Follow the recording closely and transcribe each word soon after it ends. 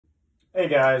Hey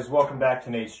guys, welcome back to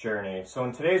Nate's Journey. So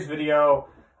in today's video,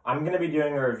 I'm going to be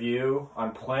doing a review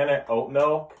on Planet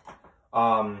OatMilk.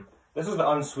 This is the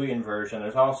unsweetened version.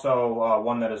 There's also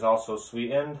one that is also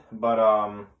sweetened, but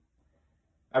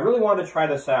I really wanted to try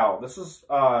this out. This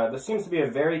seems to be a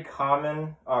very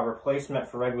common replacement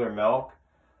for regular milk.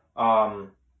 And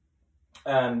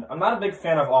I'm not a big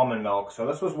fan of almond milk, so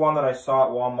this was one that I saw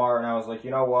at Walmart, and I was like,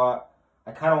 you know what?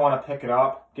 I kind of want to pick it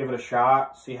up, give it a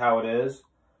shot, see how it is.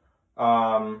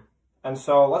 And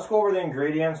so let's go over the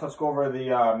ingredients, let's go over the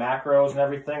macros and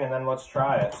everything, and then let's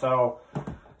try it. So,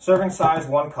 serving size,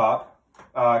 1 cup.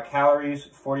 Calories,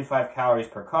 45 calories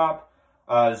per cup.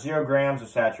 0 grams of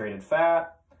saturated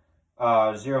fat.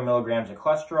 0 milligrams of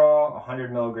cholesterol.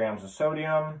 100 milligrams of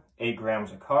sodium. 8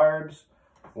 grams of carbs.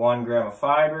 1 gram of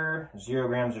fiber. 0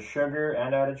 grams of sugar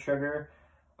and added sugar.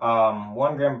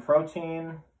 1 gram of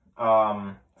protein.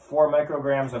 4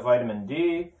 micrograms of vitamin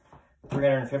D.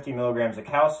 350 milligrams of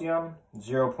calcium,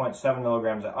 0.7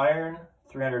 milligrams of iron,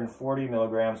 340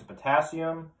 milligrams of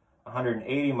potassium,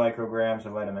 180 micrograms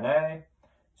of vitamin A,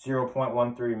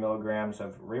 0.13 milligrams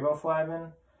of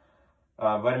riboflavin,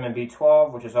 vitamin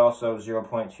B12, which is also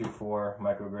 0.24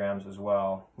 micrograms as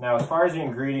well. Now, as far as the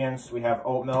ingredients, we have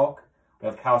oat milk, we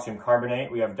have calcium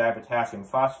carbonate, we have dipotassium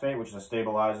phosphate, which is a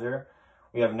stabilizer,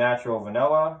 we have natural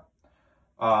vanilla,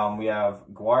 we have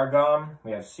guar gum,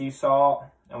 we have sea salt,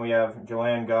 and we have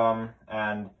Joanne gum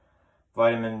and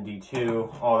vitamin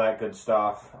D2, all that good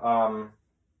stuff. I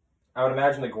would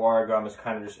imagine the guar gum is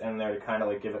kind of just in there to kind of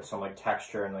like give it some like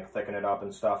texture and like thicken it up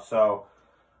and stuff. So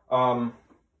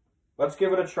let's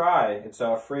give it a try. It's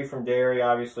free from dairy,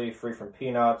 obviously, free from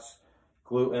peanuts,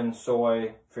 gluten,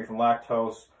 soy, free from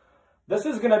lactose. This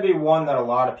is going to be one that a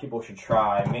lot of people should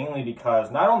try, mainly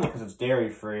because, not only because it's dairy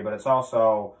free, but it's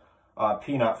also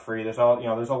peanut free. There's a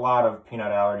lot of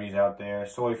peanut allergies out there.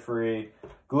 Soy free,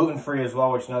 gluten free as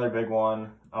well, which is another big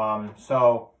one.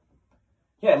 So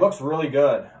yeah, it looks really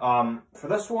good. For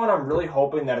this one, I'm really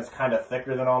hoping that it's kind of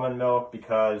thicker than almond milk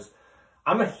because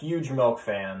I'm a huge milk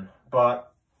fan,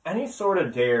 but any sort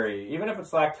of dairy, even if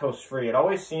it's lactose free, it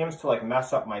always seems to like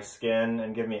mess up my skin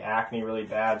and give me acne really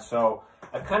bad. So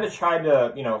I've kind of tried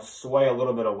to, sway a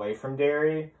little bit away from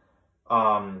dairy.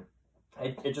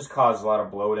 It just caused a lot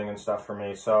of bloating and stuff for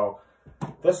me. So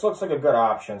this looks like a good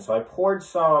option. So I poured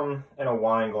some in a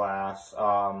wine glass.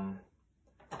 I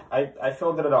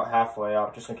filled it about halfway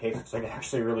up just in case it's like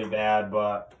actually really bad.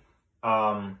 But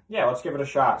yeah, let's give it a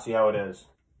shot, see how it is.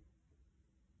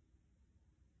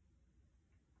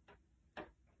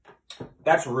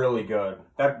 That's really good.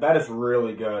 That is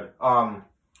really good.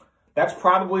 That's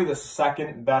probably the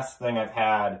second best thing I've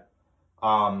had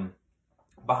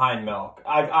behind milk.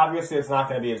 Obviously, it's not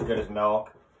going to be as good as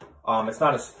milk. It's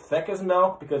not as thick as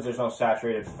milk because there's no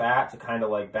saturated fat to kind of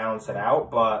like balance it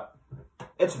out, but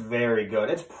it's very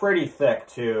good. It's pretty thick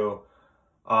too.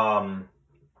 I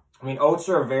mean, oats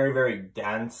are a very, very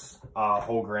dense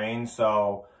whole grain,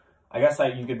 so I guess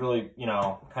you could really,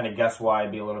 kind of guess why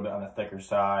it'd be a little bit on the thicker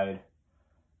side.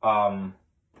 But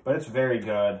it's very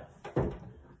good. Let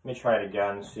me try it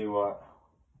again, see what...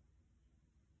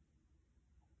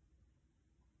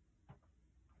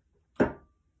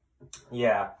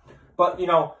 Yeah, but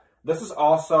this is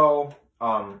also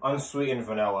unsweetened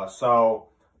vanilla, so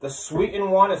the sweetened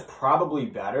one is probably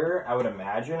better, I would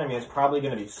imagine. I mean, it's probably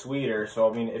going to be sweeter, so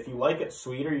I mean, if you like it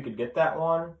sweeter, you could get that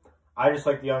one. I just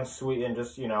like the unsweetened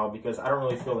just, because I don't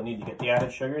really feel the need to get the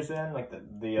added sugars in, like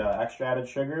the extra added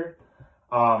sugar.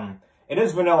 It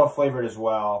is vanilla flavored as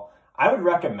well. I would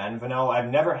recommend vanilla. I've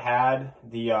never had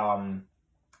the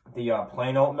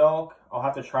plain oat milk. I'll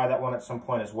have to try that one at some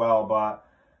point as well, but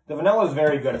the vanilla is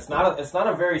very good. It's not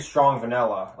a very strong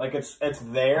vanilla. Like it's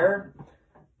there,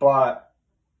 but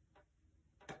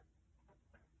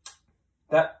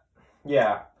that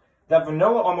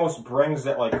vanilla almost brings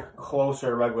it like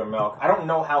closer to regular milk. I don't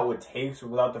know how it would taste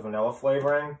without the vanilla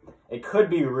flavoring. It could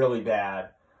be really bad.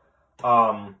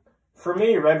 For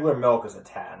me, regular milk is a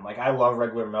 10. Like, I love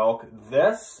regular milk.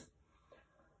 This,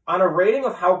 on a rating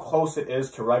of how close it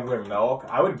is to regular milk,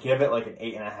 I would give it like an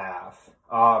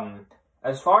 8.5.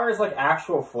 As far as like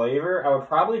actual flavor, I would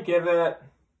probably give it,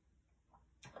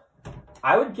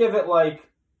 like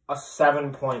a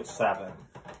 7.7.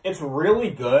 It's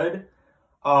really good,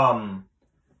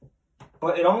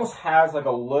 but it almost has like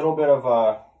a little bit of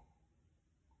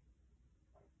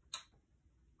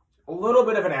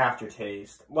an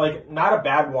aftertaste. Like, not a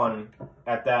bad one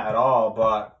at that at all,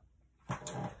 but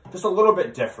just a little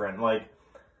bit different. Like,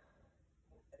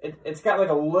 it's got like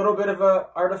a little bit of a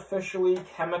artificially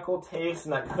chemical taste,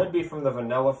 and that could be from the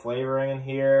vanilla flavoring in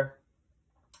here.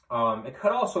 It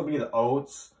could also be the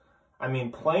oats. I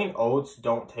mean, plain oats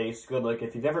don't taste good. Like,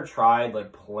 if you've ever tried,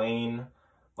 like, plain,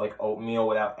 like, oatmeal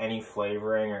without any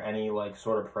flavoring or any, like,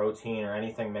 sort of protein or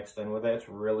anything mixed in with it, it's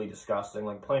really disgusting.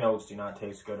 Like, plain oats do not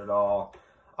taste good at all.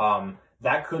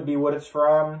 That could be what it's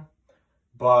from,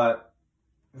 but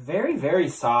very, very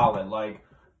solid. Like,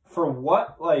 for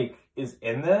what, like, is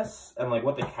in this and, like,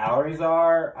 what the calories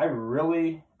are, I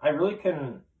really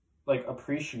can, like,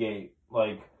 appreciate,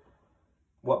 like,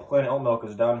 what Planet Oat Milk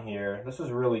has done here. This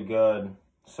is really good.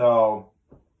 So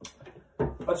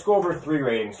let's go over 3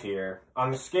 ratings here. On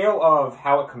the scale of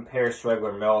how it compares to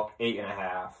regular milk,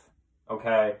 8.5.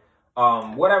 Okay.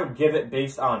 What I would give it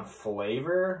based on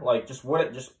flavor, like just what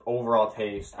it just overall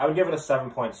tastes, I would give it a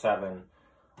 7.7.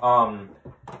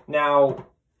 Now,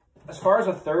 as far as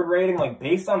a third rating, like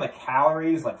based on the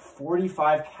calories, like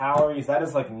 45 calories, that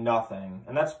is like nothing.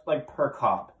 And that's like per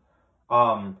cup.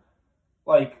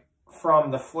 Like,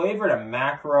 from the flavor to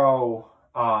macro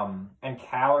and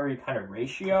calorie kind of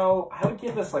ratio, I would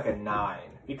give this like a 9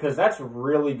 because that's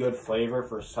really good flavor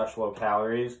for such low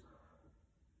calories.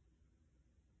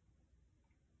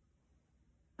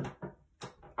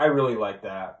 I really like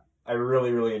that. I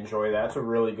really, really enjoy that. It's a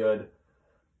really good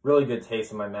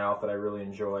taste in my mouth that I really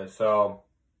enjoy. So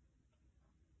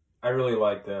I really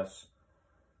like this.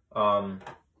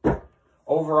 Overall,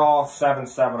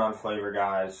 7.7 on flavor,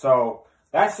 guys. So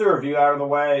that's the review out of the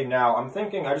way. Now, I'm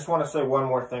thinking, I just want to say one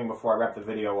more thing before I wrap the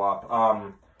video up.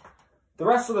 The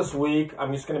rest of this week,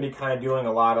 I'm just going to be kind of doing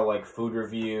a lot of, like, food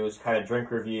reviews, kind of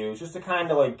drink reviews, just to kind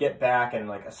of, like, get back and,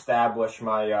 like, establish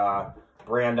my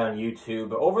brand on YouTube.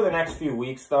 But over the next few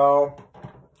weeks, though,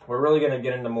 we're really going to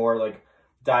get into more, like,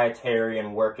 dietary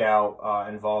and workout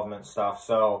involvement stuff.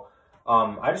 So,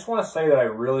 I just want to say that I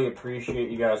really appreciate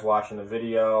you guys watching the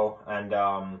video, and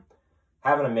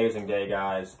have an amazing day,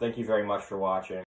 guys. Thank you very much for watching.